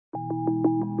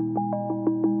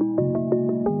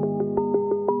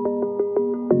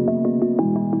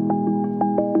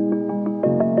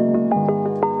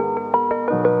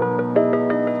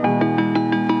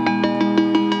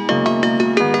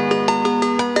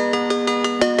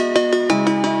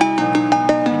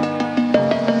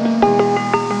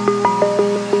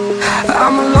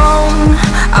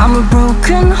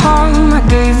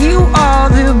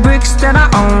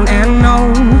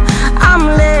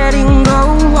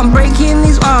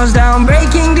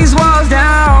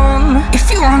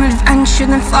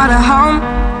at home.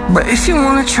 But if you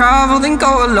wanna travel, then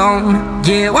go alone.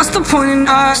 Yeah, what's the point in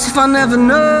us if I never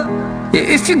know?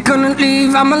 Yeah, if you're gonna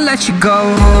leave, I'ma let you go.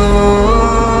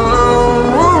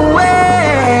 Away.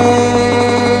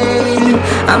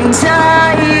 I'm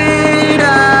tired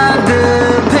of the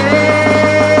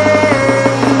pain.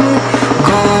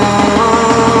 Go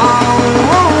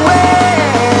away.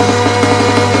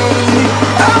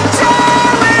 I'm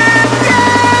tired with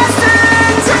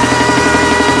yesterday.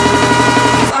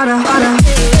 Flutter.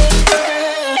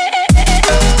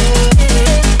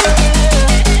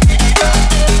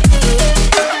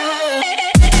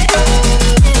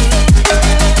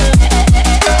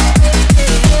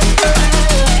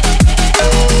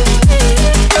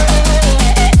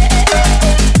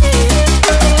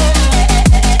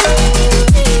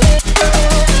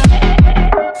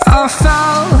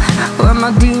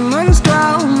 My demons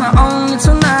dwell, my own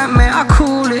little nightmare, I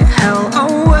call it hell.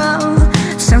 Oh well,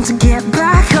 it's time to get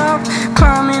back up,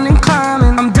 climbing and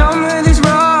climbing. I'm done with this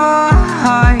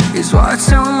ride, is what I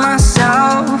tell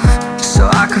myself, so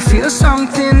I could feel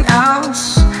something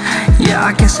else. Yeah,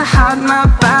 I guess I had my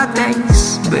bad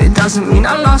days, but it doesn't mean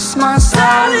I lost my style.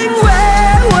 Darling,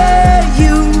 where were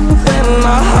you when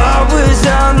my heart was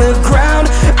on the ground?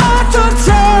 I thought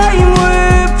time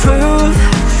would prove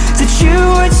that you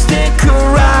would stick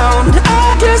around. I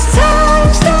guess time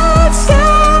stood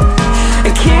still,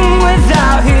 a king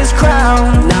without his crown.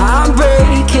 Now I'm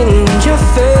breaking and you're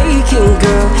faking,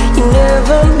 girl, you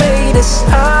never made a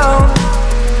sound.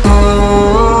 Oh,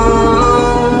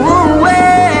 wait,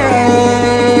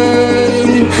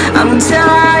 I'm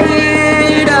tired.